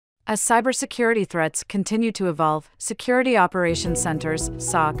As cybersecurity threats continue to evolve, security operations centers,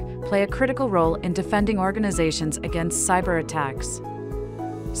 SOC, play a critical role in defending organizations against cyber attacks.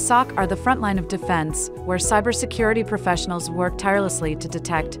 SOC are the front line of defense, where cybersecurity professionals work tirelessly to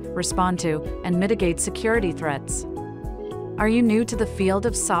detect, respond to, and mitigate security threats. Are you new to the field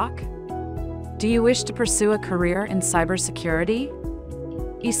of SOC? Do you wish to pursue a career in cybersecurity?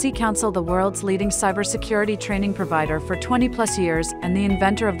 SOC Council, the world's leading cybersecurity training provider for 20+ years and the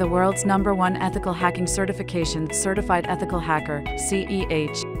inventor of the world's #1 ethical hacking certification, Certified Ethical Hacker,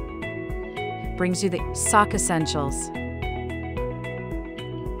 CEH, brings you the SOC Essentials.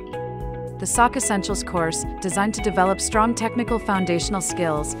 The SOC Essentials course, designed to develop strong technical foundational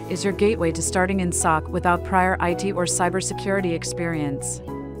skills, is your gateway to starting in SOC without prior IT or cybersecurity experience.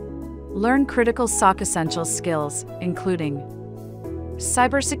 Learn critical SOC Essentials skills, including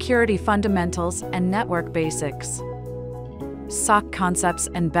cybersecurity fundamentals and network basics, SOC concepts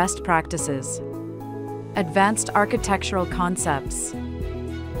and best practices, advanced architectural concepts,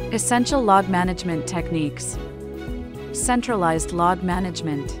 essential log management techniques, centralized log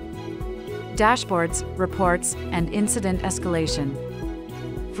management, dashboards, reports, and incident escalation,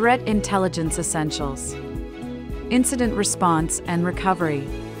 threat intelligence essentials, incident response and recovery.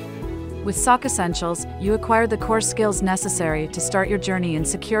 With SOC Essentials, you acquire the core skills necessary to start your journey in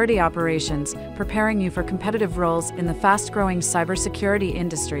security operations, preparing you for competitive roles in the fast-growing cybersecurity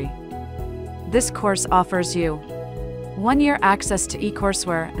industry. This course offers you 1-year access to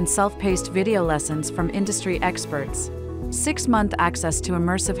e-courseware and self-paced video lessons from industry experts, 6-month access to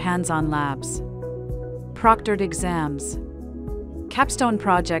immersive hands-on labs, proctored exams, capstone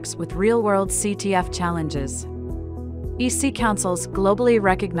projects with real-world CTF challenges, SOC Council's globally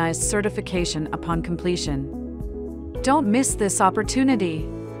recognized certification upon completion. Don't miss this opportunity.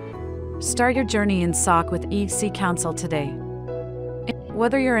 Start your journey in SOC with SOC Council today.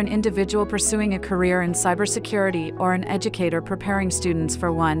 Whether you're an individual pursuing a career in cybersecurity or an educator preparing students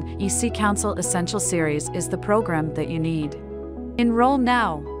for one, SOC Council Essential Series is the program that you need. Enroll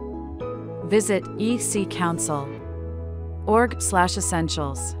now. Visit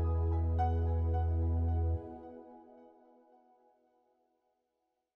soccouncil.org/essentials.